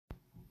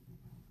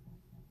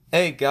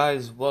Hey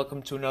guys,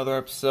 welcome to another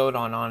episode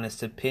on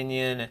Honest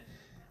Opinion.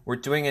 We're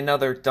doing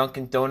another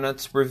Dunkin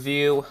Donuts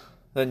review,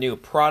 the new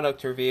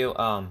product review.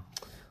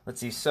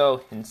 Let's see.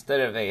 So instead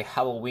of a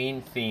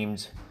Halloween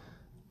themed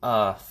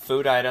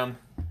food item,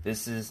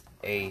 this is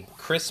a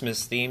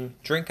Christmas themed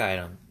drink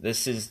item.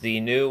 This is the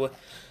new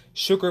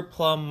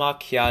Sugarplum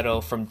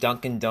Macchiato from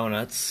Dunkin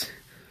Donuts.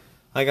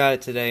 I got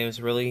it today. I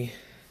was really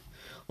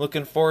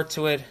looking forward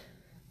to it.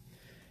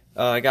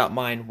 I got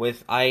mine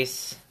with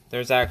ice.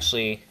 There's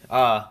actually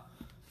a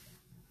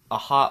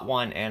hot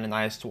one and an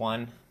iced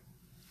one.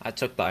 I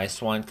took the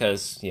iced one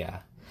because,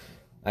 yeah,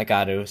 I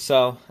got to.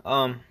 So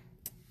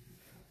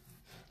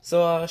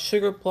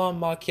sugar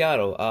plum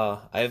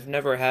macchiato. I've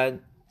never had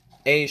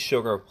a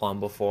sugar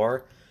plum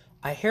before.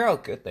 I hear how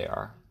good they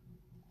are.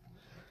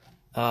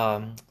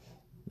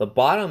 The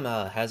bottom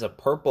has a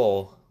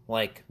purple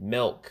like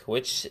milk,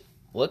 which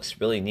looks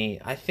really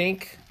neat. I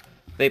think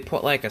they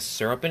put like a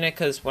syrup in it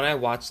because when I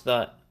watched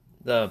the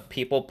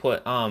people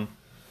put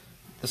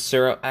the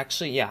syrup.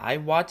 Actually, yeah, I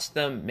watched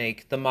them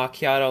make the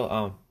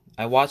macchiato.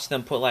 I watched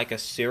them put like a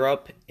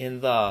syrup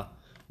in the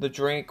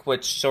drink,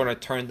 which sort of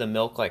turned the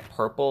milk like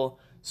purple.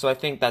 So I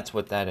think that's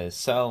what that is.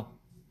 So,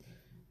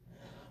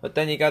 but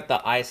then you got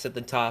the ice at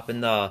the top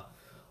and the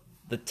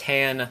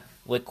tan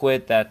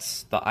liquid.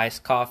 That's the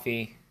iced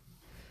coffee.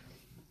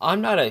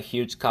 I'm not a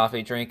huge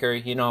coffee drinker.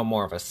 You know, I'm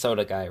more of a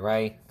soda guy,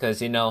 right?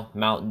 Because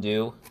Mountain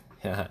Dew.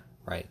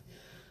 Right.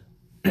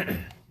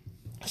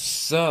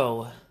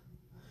 So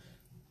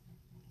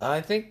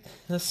I think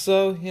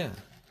so. Yeah.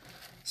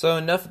 So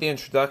enough of the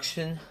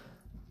introduction.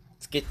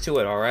 Let's get to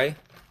it. All right.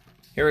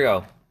 Here we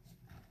go.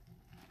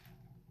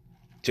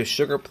 To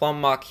Sugar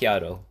Plum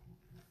Macchiato.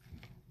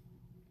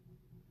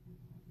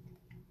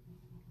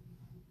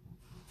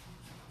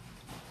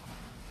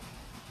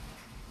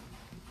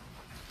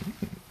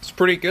 It's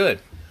pretty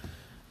good.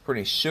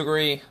 Pretty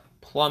sugary,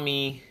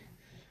 plummy.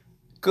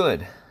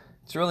 Good.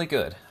 It's really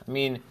good. I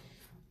mean,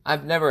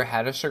 I've never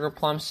had a sugar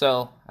plum,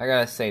 so I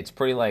gotta say it's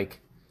pretty like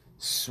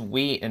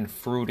sweet and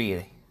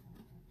fruity,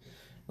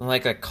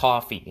 like a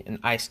coffee, an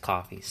iced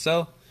coffee.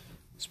 So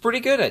it's pretty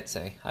good, I'd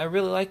say. I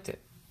really liked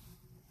it.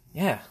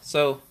 Yeah.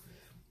 So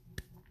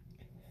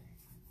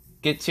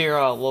get to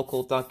your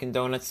local Dunkin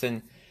Donuts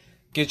and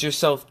get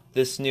yourself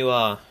this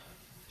new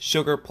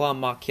sugar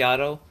plum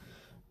macchiato.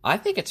 I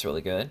think it's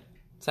really good.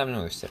 Let's have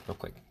another sip real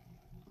quick.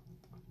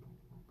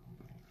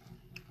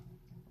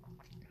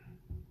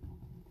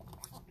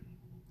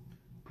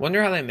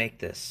 Wonder how they make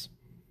this.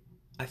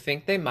 I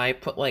think they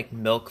might put like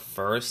milk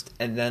first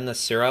and then the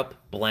syrup,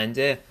 blend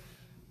it,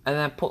 and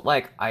then put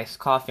like iced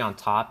coffee on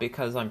top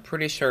because I'm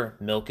pretty sure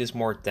milk is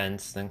more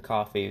dense than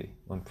coffee.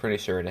 I'm pretty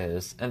sure it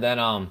is. And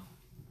then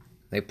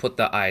they put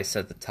the ice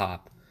at the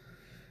top.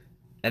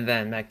 And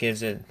then that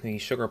gives it the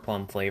sugar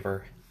plum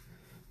flavor.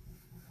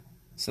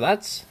 So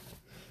that's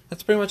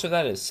pretty much what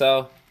that is.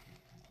 So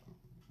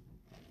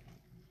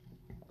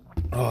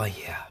oh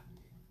yeah.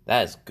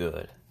 That is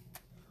good.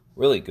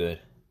 Really good.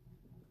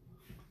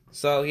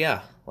 So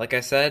yeah, like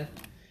I said,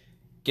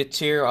 get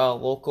to your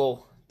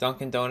local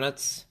Dunkin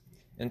Donuts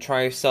and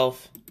try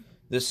yourself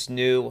this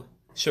new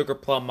Sugar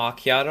Plum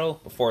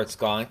Macchiato before it's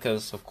gone,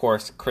 because of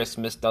course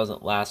Christmas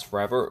doesn't last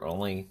forever. It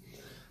only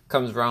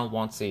comes around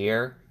once a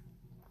year.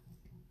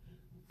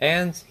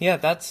 And yeah,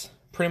 that's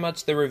pretty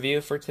much the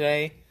review for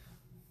today.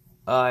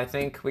 I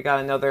think we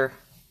got another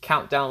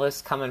countdown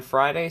list coming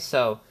Friday,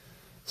 so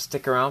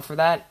stick around for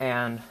that.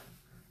 And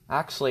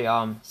actually,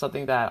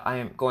 something that I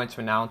am going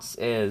to announce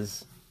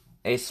is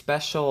a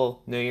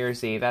special New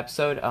Year's Eve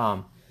episode.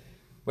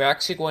 We're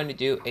actually going to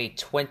do a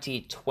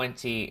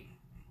 2020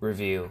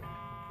 review.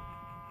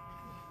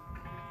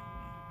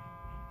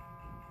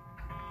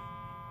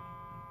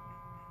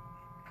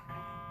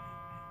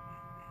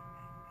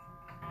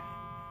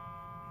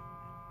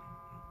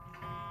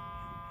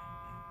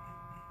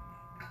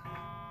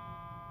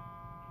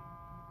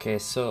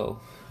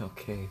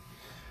 Okay.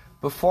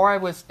 Before I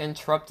was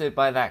interrupted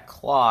by that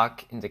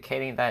clock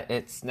indicating that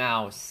it's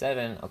now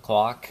 7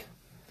 o'clock,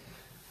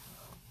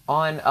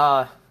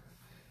 on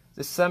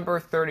December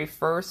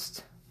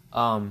 31st,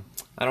 I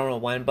don't know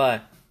when,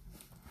 but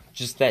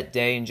just that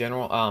day in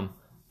general,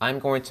 I'm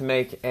going to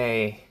make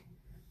a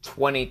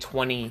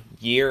 2020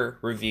 year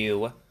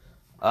review.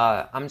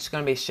 I'm just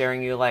going to be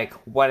sharing you like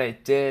what I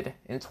did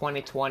in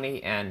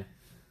 2020 and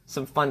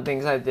some fun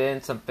things I did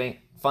and some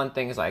fun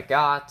things I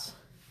got.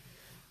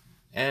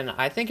 And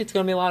I think it's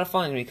going to be a lot of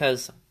fun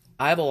because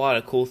I have a lot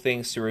of cool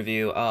things to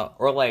review,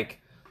 or like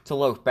to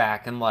look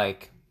back and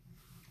like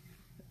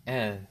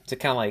and to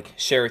kind of like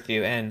share with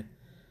you. And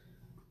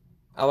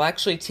I'll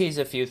actually tease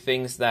a few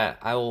things that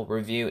I will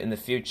review in the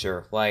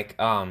future. Like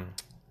I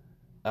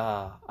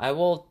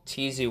will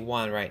tease you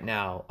one right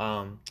now.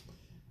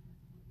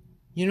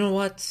 You know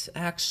what?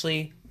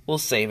 Actually, we'll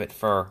save it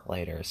for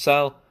later.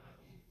 So,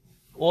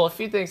 well, a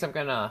few things I'm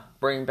gonna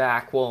bring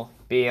back will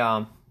be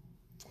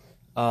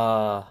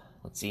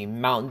let's see,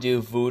 Mountain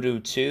Dew Voodoo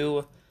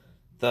 2,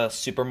 the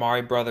Super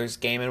Mario Brothers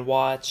Game &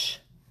 Watch,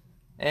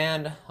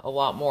 and a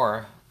lot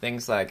more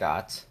things that I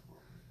got.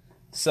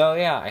 So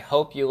yeah, I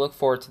hope you look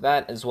forward to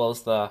that, as well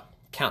as the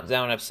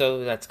countdown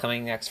episode that's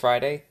coming next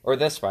Friday, or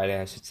this Friday,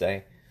 I should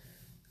say.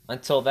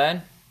 Until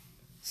then,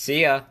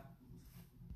 see ya.